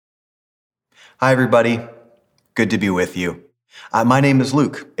Hi, everybody. Good to be with you. My name is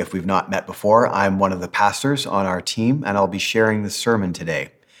Luke. If we've not met before, I'm one of the pastors on our team, and I'll be sharing the sermon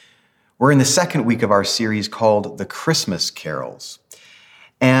today. We're in the second week of our series called The Christmas Carols.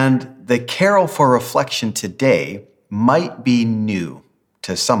 And the carol for reflection today might be new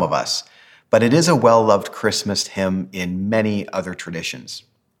to some of us, but it is a well-loved Christmas hymn in many other traditions.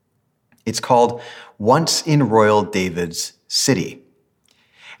 It's called Once in Royal David's City.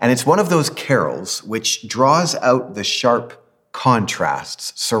 And it's one of those carols which draws out the sharp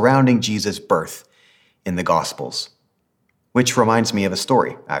contrasts surrounding Jesus' birth in the Gospels, which reminds me of a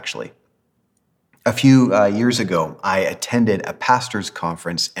story, actually. A few years ago, I attended a pastor's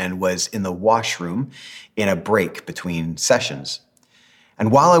conference and was in the washroom in a break between sessions.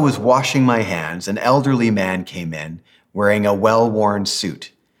 And while I was washing my hands, an elderly man came in wearing a well-worn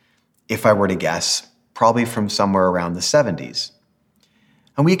suit. If I were to guess, probably from somewhere around the 70s.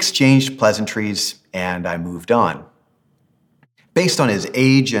 And we exchanged pleasantries, and I moved on. Based on his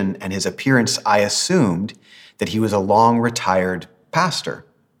age and his appearance, I assumed that he was a long-retired pastor,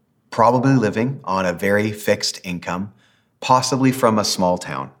 probably living on a very fixed income, possibly from a small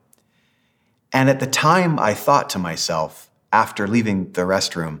town. And at the time, I thought to myself, after leaving the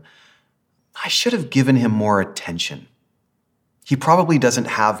restroom, I should have given him more attention. He probably doesn't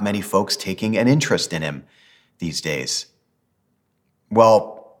have many folks taking an interest in him these days.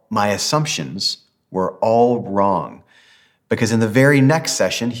 Well, my assumptions were all wrong, because in the very next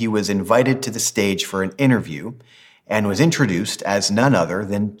session, he was invited to the stage for an interview and was introduced as none other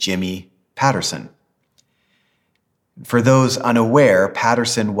than Jimmy Patterson. For those unaware,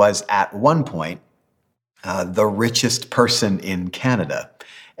 Patterson was at one point the richest person in Canada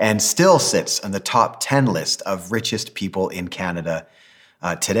and still sits on the top 10 list of richest people in Canada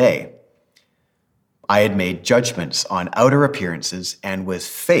today. I had made judgments on outer appearances and was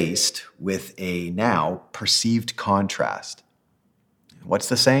faced with a now perceived contrast. What's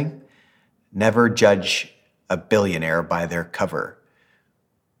the saying? Never judge a billionaire by their cover.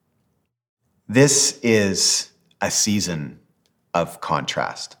 This is a season of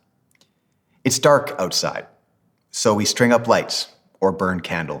contrast. It's dark outside, so we string up lights or burn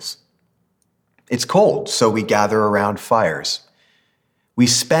candles. It's cold, so we gather around fires. We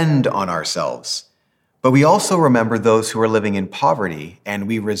spend on ourselves, but we also remember those who are living in poverty, and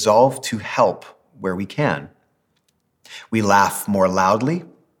we resolve to help where we can. We laugh more loudly,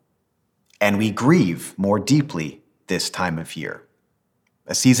 and we grieve more deeply this time of year.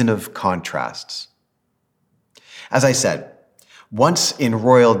 A season of contrasts. As I said, Once in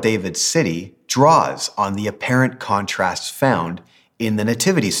Royal David's City draws on the apparent contrasts found in the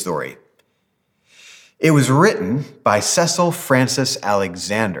Nativity story. It was written by Cecil Francis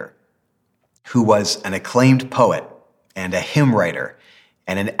Alexander, who was an acclaimed poet and a hymn writer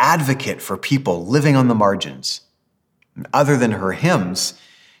and an advocate for people living on the margins. Other than her hymns,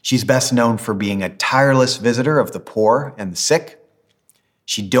 she's best known for being a tireless visitor of the poor and the sick.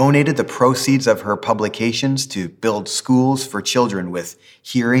 She donated the proceeds of her publications to build schools for children with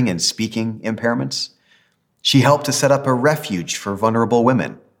hearing and speaking impairments. She helped to set up a refuge for vulnerable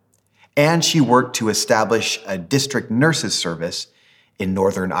women. And she worked to establish a district nurses service in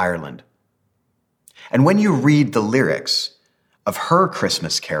Northern Ireland. And when you read the lyrics of her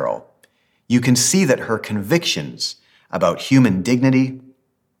Christmas carol, you can see that her convictions about human dignity,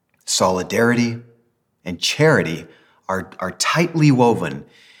 solidarity, and charity are tightly woven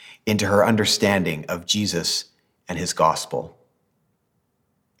into her understanding of Jesus and his gospel.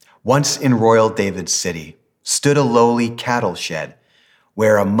 Once in Royal David's City stood a lowly cattle shed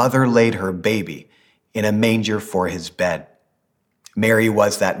where a mother laid her baby in a manger for his bed. Mary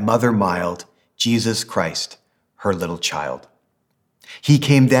was that mother mild, Jesus Christ, her little child. He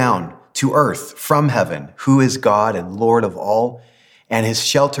came down to earth from heaven, who is God and Lord of all, and his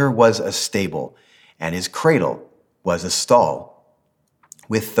shelter was a stable, and his cradle was a stall.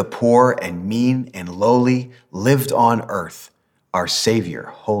 With the poor and mean and lowly lived on earth, our Savior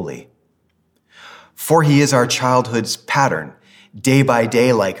holy. For he is our childhood's pattern. Day by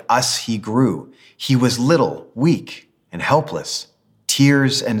day, like us, he grew. He was little, weak, and helpless.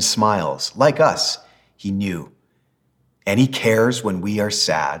 Tears and smiles, like us, he knew. And he cares when we are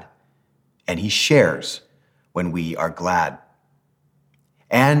sad, and he shares when we are glad.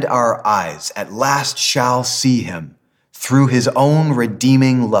 And our eyes at last shall see him through his own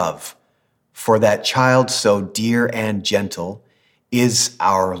redeeming love. For that child so dear and gentle is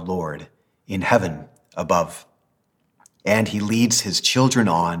our Lord in heaven above. And he leads his children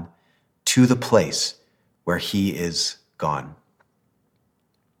on to the place where he is gone.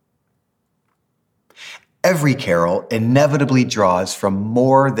 every carol inevitably draws from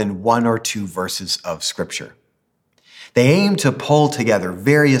more than one or two verses of Scripture. They aim to pull together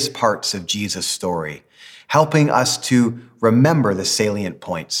various parts of Jesus' story, helping us to remember the salient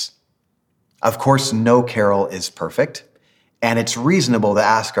points. Of course, no carol is perfect, and it's reasonable to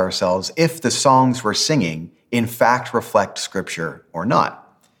ask ourselves if the songs we're singing in fact reflect Scripture or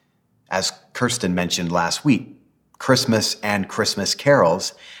not. As Kirsten mentioned last week, Christmas and Christmas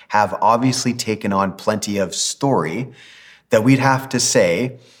carols have obviously taken on plenty of story that we'd have to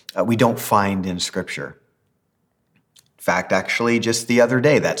say we don't find in Scripture. In fact, actually, just the other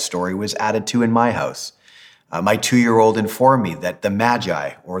day, that story was added to in my house. My 2-year-old informed me that the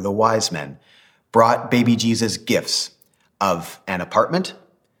Magi, or the wise men, brought baby Jesus gifts of an apartment,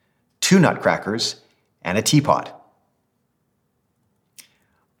 2 nutcrackers, and a teapot.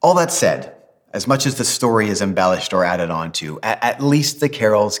 All that said, as much as the story is embellished or added on to, at least the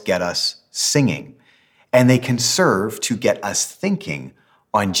carols get us singing, and they can serve to get us thinking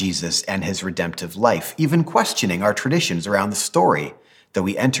on Jesus and his redemptive life, even questioning our traditions around the story that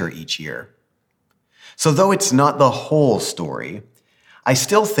we enter each year. So though it's not the whole story, I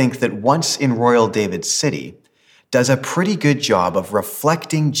still think that Once in Royal David City does a pretty good job of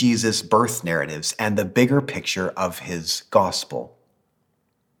reflecting Jesus' birth narratives and the bigger picture of his gospel.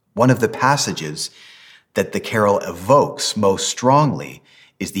 One of the passages that the carol evokes most strongly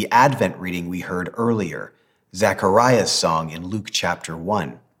is the Advent reading we heard earlier, Zechariah's song in Luke chapter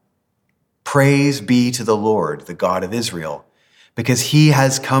 1. Praise be to the Lord, the God of Israel, because he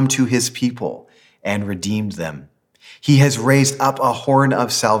has come to his people and redeemed them. He has raised up a horn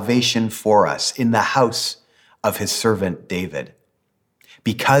of salvation for us in the house of his servant David.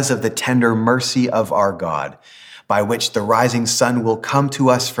 Because of the tender mercy of our God, by which the rising sun will come to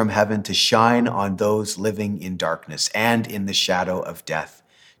us from heaven to shine on those living in darkness and in the shadow of death,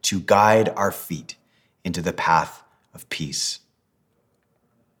 to guide our feet into the path of peace.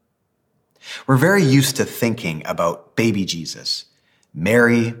 We're very used to thinking about baby Jesus,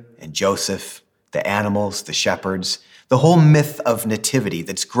 Mary and Joseph, the animals, the shepherds, the whole myth of nativity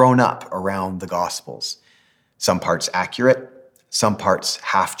that's grown up around the Gospels. Some parts accurate, some parts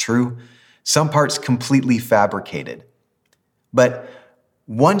half true, some parts completely fabricated. But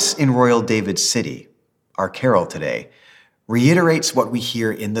Once in Royal David City, our carol today, reiterates what we hear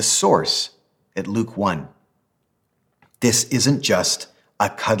in the source at Luke 1. This isn't just a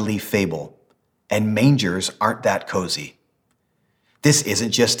cuddly fable, and mangers aren't that cozy. This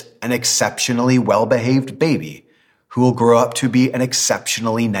isn't just an exceptionally well-behaved baby who will grow up to be an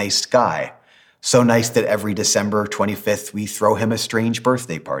exceptionally nice guy, so nice that every December 25th we throw him a strange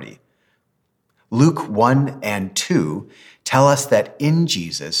birthday party. Luke 1 and 2 tell us that in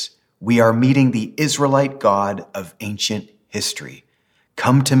Jesus, we are meeting the Israelite God of ancient history,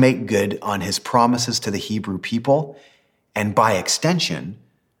 come to make good on his promises to the Hebrew people, and by extension,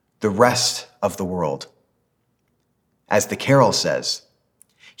 the rest of the world. As the carol says,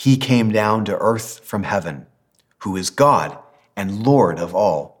 he came down to earth from heaven, who is God and Lord of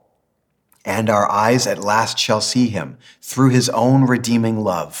all. And our eyes at last shall see him through his own redeeming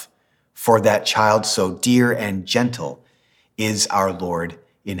love. For that child so dear and gentle is our Lord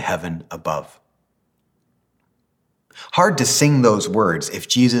in heaven above. Hard to sing those words if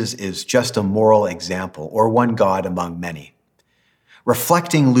Jesus is just a moral example or one God among many.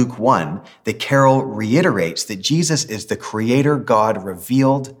 Reflecting Luke 1, the carol reiterates that Jesus is the Creator God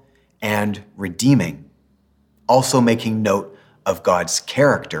revealed and redeeming, also making note of God's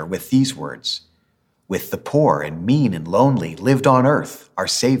character with these words. With the poor and mean and lonely lived on earth, our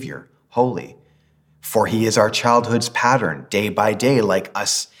Savior, holy. For he is our childhood's pattern. Day by day, like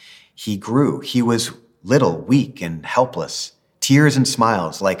us, he grew. He was little, weak, and helpless. Tears and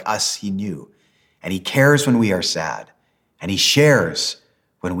smiles, like us, he knew. And he cares when we are sad. And he shares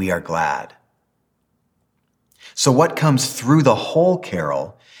when we are glad. So what comes through the whole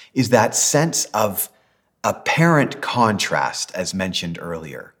carol is that sense of apparent contrast, as mentioned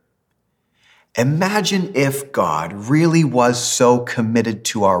earlier. Imagine if God really was so committed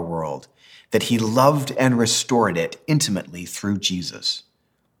to our world that he loved and restored it intimately through Jesus.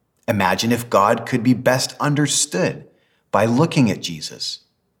 Imagine if God could be best understood by looking at Jesus.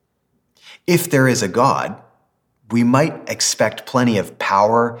 If there is a God, we might expect plenty of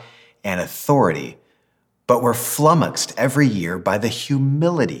power and authority, but we're flummoxed every year by the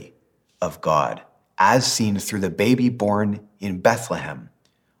humility of God, as seen through the baby born in Bethlehem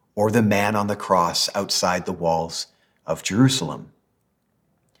or the man on the cross outside the walls of Jerusalem.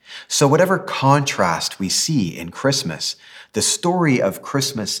 So whatever contrast we see in Christmas, the story of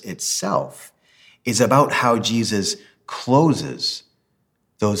Christmas itself is about how Jesus closes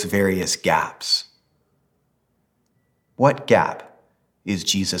those various gaps. What gap is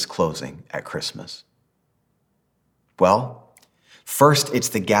Jesus closing at Christmas? Well, first, it's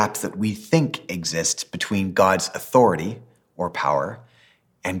the gap that we think exists between God's authority or power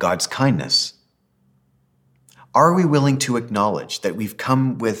and God's kindness. Are we willing to acknowledge that we've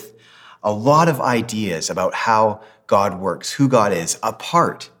come with a lot of ideas about how God works, who God is,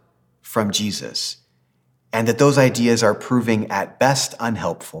 apart from Jesus, and that those ideas are proving at best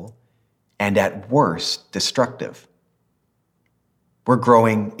unhelpful and at worst destructive? We're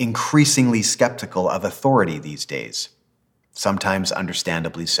growing increasingly skeptical of authority these days, sometimes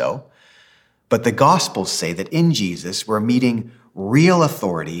understandably so. But the Gospels say that in Jesus, we're meeting real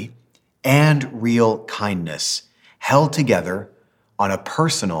authority and real kindness held together on a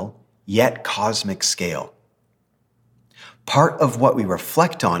personal yet cosmic scale. Part of what we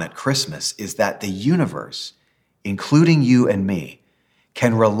reflect on at Christmas is that the universe, including you and me,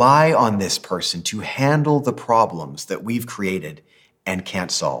 can rely on this person to handle the problems that we've created and can't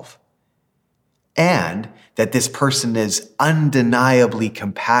solve. And that this person is undeniably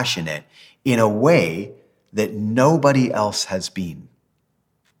compassionate in a way that nobody else has been.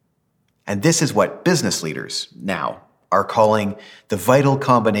 And this is what business leaders now are calling the vital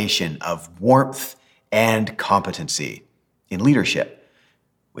combination of warmth and competency in leadership,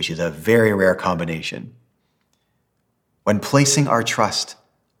 which is a very rare combination. When placing our trust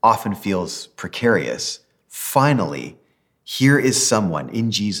often feels precarious, finally, here is someone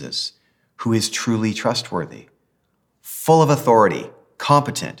in Jesus who is truly trustworthy, full of authority,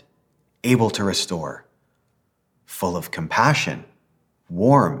 competent, able to restore, full of compassion,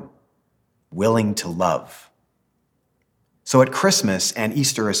 warm, willing to love. So at Christmas and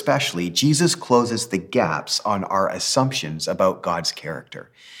Easter especially, Jesus closes the gaps on our assumptions about God's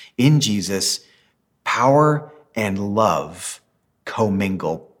character. In Jesus, power and love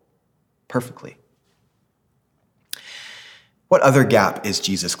commingle perfectly. What other gap is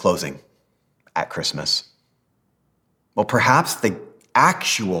Jesus closing at Christmas? Well, perhaps the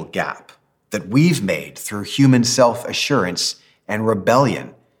actual gap that we've made through human self-assurance and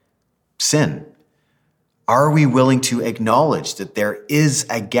rebellion, sin. Are we willing to acknowledge that there is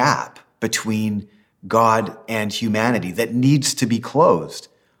a gap between God and humanity that needs to be closed?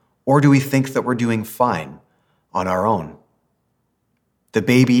 Or do we think that we're doing fine on our own? The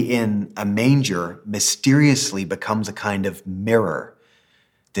baby in a manger mysteriously becomes a kind of mirror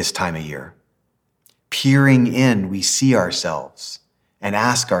this time of year. Peering in, we see ourselves and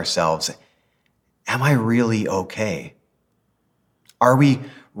ask ourselves, am I really okay? Are we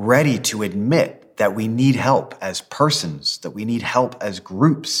ready to admit that we need help as persons, that we need help as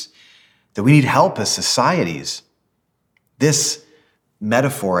groups, that we need help as societies? This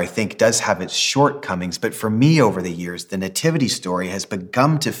metaphor, I think, does have its shortcomings, but for me over the years, the nativity story has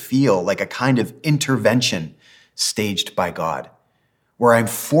begun to feel like a kind of intervention staged by God, where I'm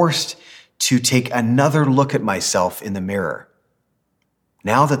forced to take another look at myself in the mirror.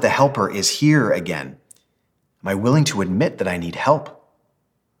 Now that the helper is here again, am I willing to admit that I need help?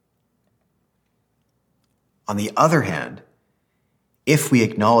 On the other hand, if we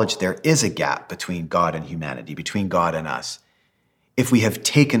acknowledge there is a gap between God and humanity, between God and us, if we have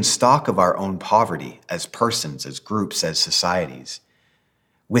taken stock of our own poverty as persons, as groups, as societies,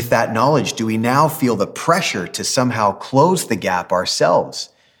 with that knowledge, do we now feel the pressure to somehow close the gap ourselves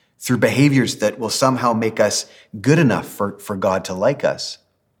through behaviors that will somehow make us good enough for God to like us?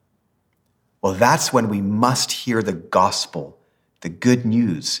 Well, that's when we must hear the gospel, the good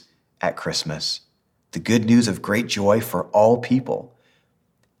news at Christmas, the good news of great joy for all people.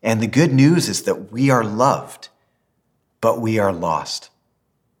 And the good news is that we are loved, but we are lost,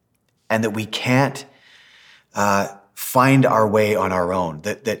 and that we can't find our way on our own,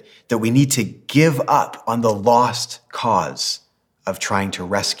 that we need to give up on the lost cause of trying to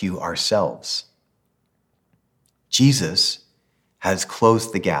rescue ourselves. Jesus has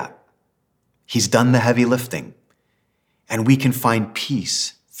closed the gap. He's done the heavy lifting, and we can find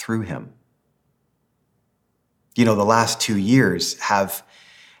peace through him. You know, the last 2 years have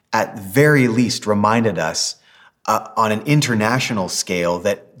at very least reminded us on an international scale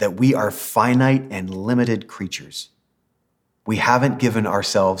that we are finite and limited creatures. We haven't given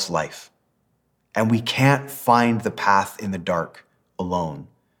ourselves life, and we can't find the path in the dark alone.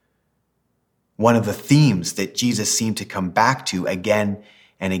 One of the themes that Jesus seemed to come back to again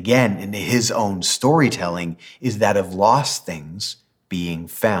and again in his own storytelling is that of lost things being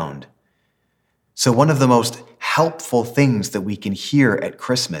found. So one of the most helpful things that we can hear at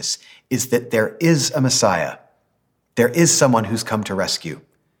Christmas is that there is a Messiah. There is someone who's come to rescue,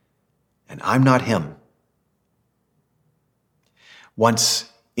 and I'm not him.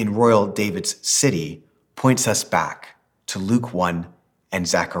 Once in Royal David's City points us back to Luke 1 and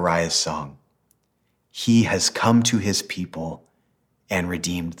Zechariah's song. He has come to his people and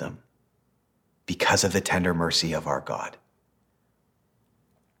redeemed them because of the tender mercy of our God.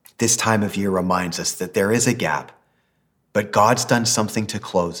 This time of year reminds us that there is a gap, but God's done something to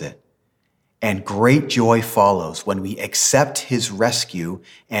close it. And great joy follows when we accept his rescue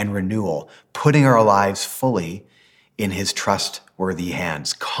and renewal, putting our lives fully in his trustworthy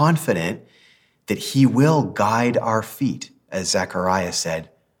hands, confident that he will guide our feet, as Zechariah said,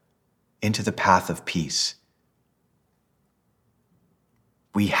 into the path of peace.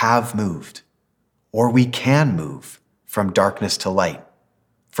 We have moved, or we can move from darkness to light,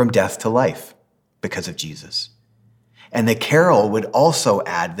 from death to life, because of Jesus. And the carol would also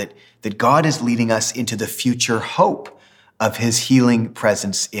add that God is leading us into the future hope of his healing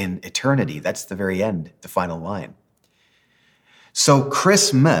presence in eternity. That's the very end, the final line. So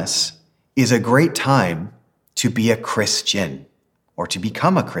Christmas is a great time to be a Christian, or to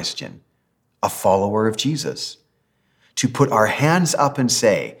become a Christian, a follower of Jesus, to put our hands up and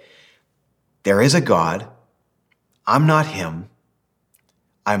say, there is a God, I'm not him,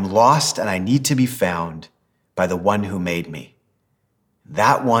 I'm lost and I need to be found by the one who made me.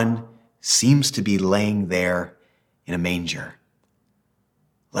 That one seems to be laying there in a manger.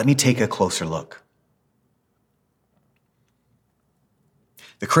 Let me take a closer look.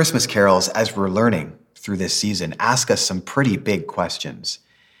 The Christmas carols, as we're learning through this season, ask us some pretty big questions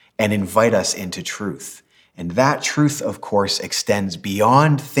and invite us into truth. And that truth, of course, extends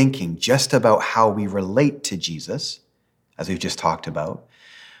beyond thinking just about how we relate to Jesus, as we've just talked about,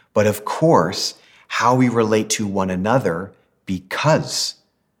 but of course, how we relate to one another because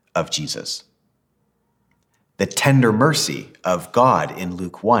of Jesus. The tender mercy of God in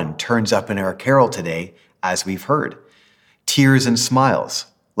Luke 1 turns up in our carol today, as we've heard. Tears and smiles,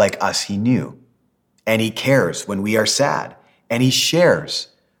 like us he knew. And he cares when we are sad, and he shares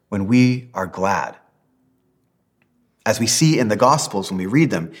when we are glad. As we see in the Gospels when we read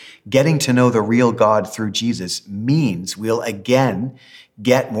them, getting to know the real God through Jesus means we'll again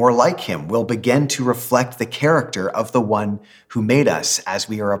get more like him. We'll begin to reflect the character of the one who made us as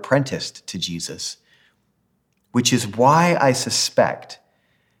we are apprenticed to Jesus. Which is why I suspect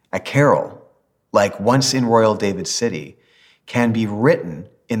a carol, like Once in Royal David City, can be written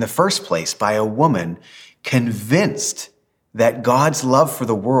in the first place by a woman convinced that God's love for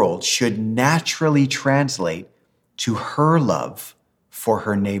the world should naturally translate to her love for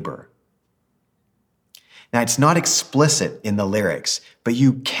her neighbor. Now, it's not explicit in the lyrics, but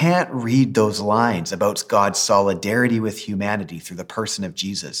you can't read those lines about God's solidarity with humanity through the person of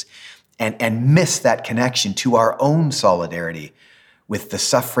Jesus and miss that connection to our own solidarity with the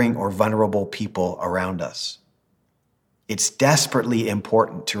suffering or vulnerable people around us. It's desperately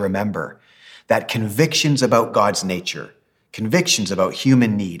important to remember that convictions about God's nature, convictions about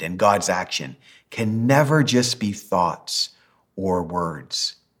human need and God's action can never just be thoughts or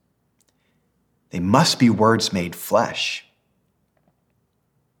words. They must be words made flesh.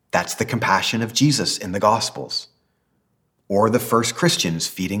 That's the compassion of Jesus in the Gospels, or the first Christians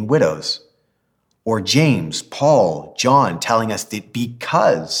feeding widows, or James, Paul, John telling us that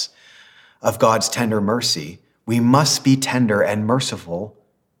because of God's tender mercy, we must be tender and merciful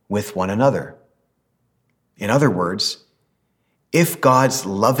with one another. In other words, if God's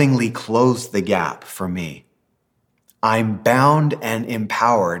lovingly closed the gap for me, I'm bound and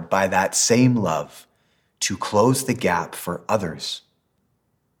empowered by that same love to close the gap for others.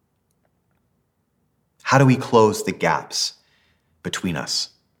 How do we close the gaps between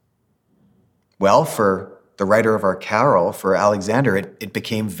us? Well, for the writer of our carol, for Alexander, it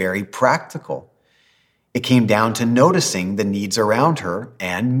became very practical. It came down to noticing the needs around her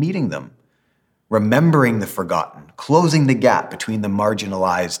and meeting them, remembering the forgotten, closing the gap between the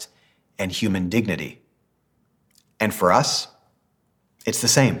marginalized and human dignity. And for us, it's the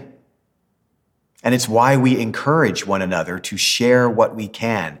same. And it's why we encourage one another to share what we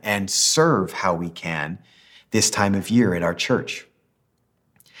can and serve how we can this time of year in our church.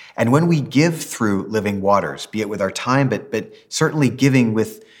 And when we give through Living Waters, be it with our time, but certainly giving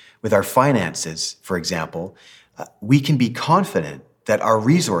with our finances, for example, we can be confident that our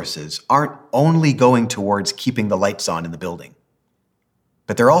resources aren't only going towards keeping the lights on in the building,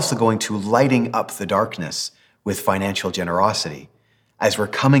 but they're also going to lighting up the darkness with financial generosity as we're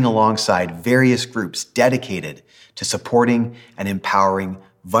coming alongside various groups dedicated to supporting and empowering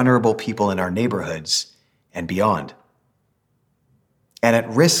vulnerable people in our neighborhoods and beyond. And at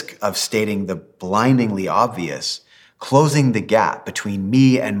risk of stating the blindingly obvious, closing the gap between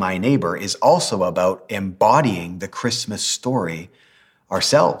me and my neighbor is also about embodying the Christmas story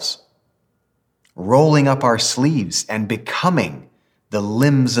ourselves. rolling up our sleeves and becoming the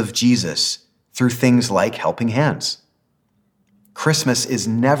limbs of Jesus through things like helping hands. Christmas is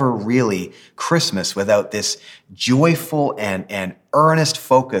never really Christmas without this joyful and earnest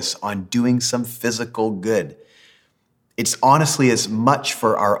focus on doing some physical good. It's honestly as much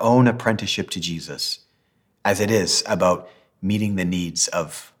for our own apprenticeship to Jesus as it is about meeting the needs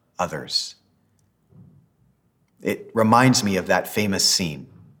of others. It reminds me of that famous scene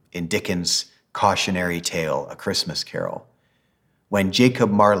in Dickens' cautionary tale, A Christmas Carol, when Jacob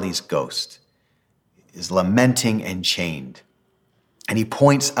Marley's ghost is lamenting and chained. And he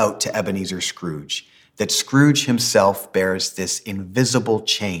points out to Ebenezer Scrooge that Scrooge himself bears this invisible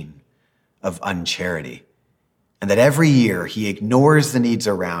chain of uncharity, and that every year he ignores the needs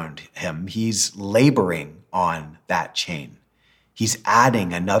around him. He's laboring on that chain. He's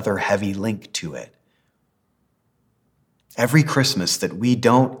adding another heavy link to it. Every Christmas that we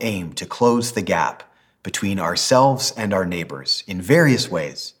don't aim to close the gap between ourselves and our neighbors in various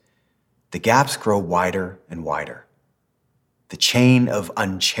ways, the gaps grow wider and wider. The chain of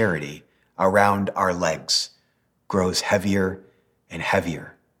uncharity around our legs grows heavier and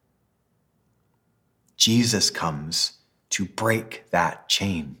heavier. Jesus comes to break that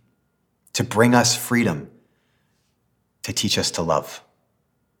chain, to bring us freedom, to teach us to love.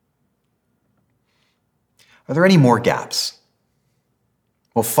 Are there any more gaps?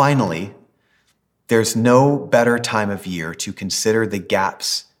 Well, finally, there's no better time of year to consider the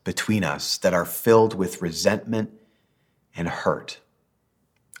gaps between us that are filled with resentment and hurt,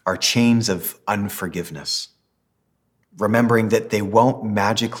 our chains of unforgiveness, remembering that they won't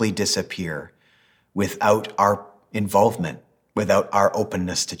magically disappear without our involvement, without our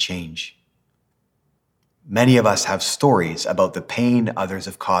openness to change. Many of us have stories about the pain others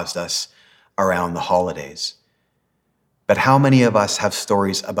have caused us around the holidays. But how many of us have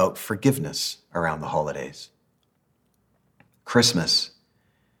stories about forgiveness around the holidays? Christmas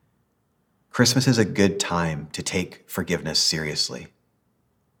is a good time to take forgiveness seriously,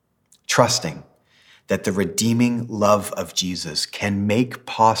 trusting that the redeeming love of Jesus can make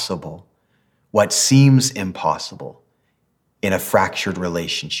possible what seems impossible in a fractured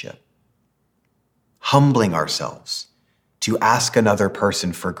relationship, humbling ourselves to ask another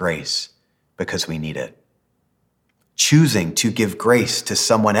person for grace because we need it, choosing to give grace to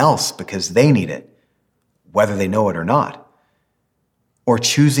someone else because they need it, whether they know it or not, or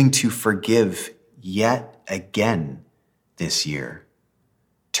choosing to forgive yet again this year,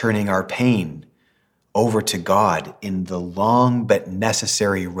 turning our pain over to God in the long but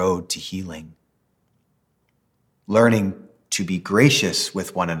necessary road to healing. Learning to be gracious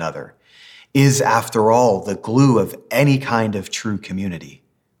with one another is, after all, the glue of any kind of true community.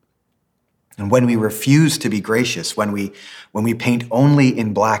 And when we refuse to be gracious, when we paint only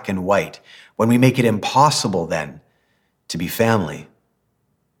in black and white, when we make it impossible then to be family,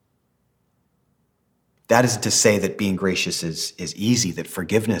 that isn't to say that being gracious is easy, that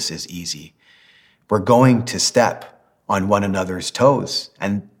forgiveness is easy. We're going to step on one another's toes,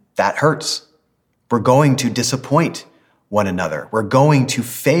 and that hurts. We're going to disappoint one another. We're going to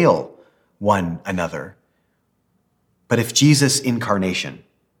fail one another. But if Jesus' incarnation,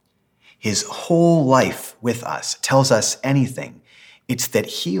 his whole life with us, tells us anything, it's that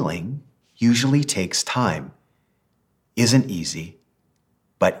healing usually takes time, isn't easy,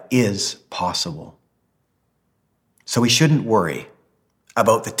 but is possible. So we shouldn't worry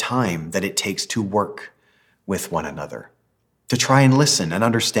about the time that it takes to work with one another, to try and listen and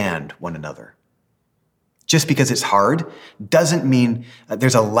understand one another. Just because it's hard doesn't mean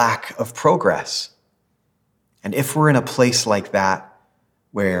there's a lack of progress. And if we're in a place like that,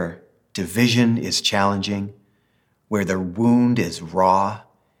 where division is challenging, where the wound is raw,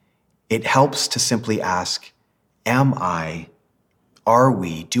 it helps to simply ask, are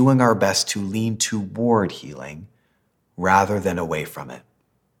we doing our best to lean toward healing rather than away from it?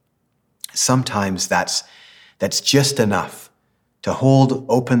 Sometimes that's just enough to hold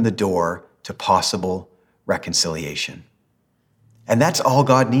open the door to possible reconciliation. And that's all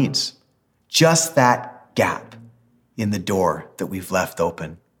God needs. Just that gap in the door that we've left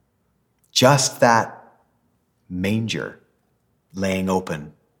open. Just that manger laying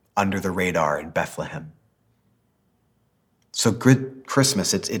open under the radar in Bethlehem. So good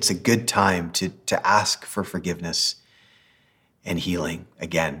Christmas, it's a good time to ask for forgiveness and healing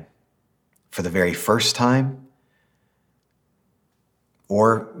again for the very first time,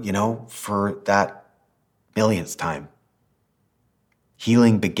 or, for that millionth time.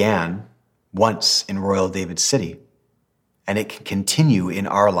 Healing began once in Royal David City, and it can continue in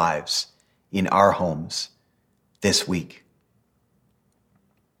our lives, in our homes this week.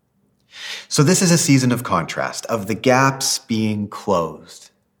 So this is a season of contrast, of the gaps being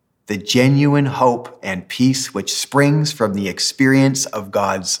closed, the genuine hope and peace which springs from the experience of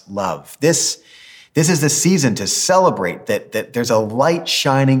God's love. This is the season to celebrate that there's a light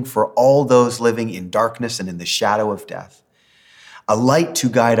shining for all those living in darkness and in the shadow of death, a light to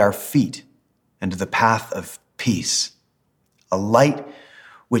guide our feet into the path of peace, a light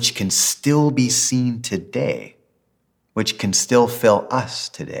which can still be seen today, which can still fill us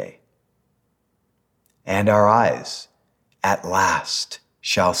today. And our eyes at last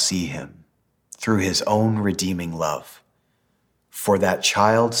shall see him through his own redeeming love. For that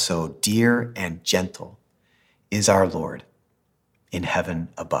child so dear and gentle is our Lord in heaven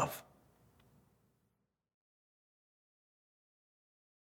above.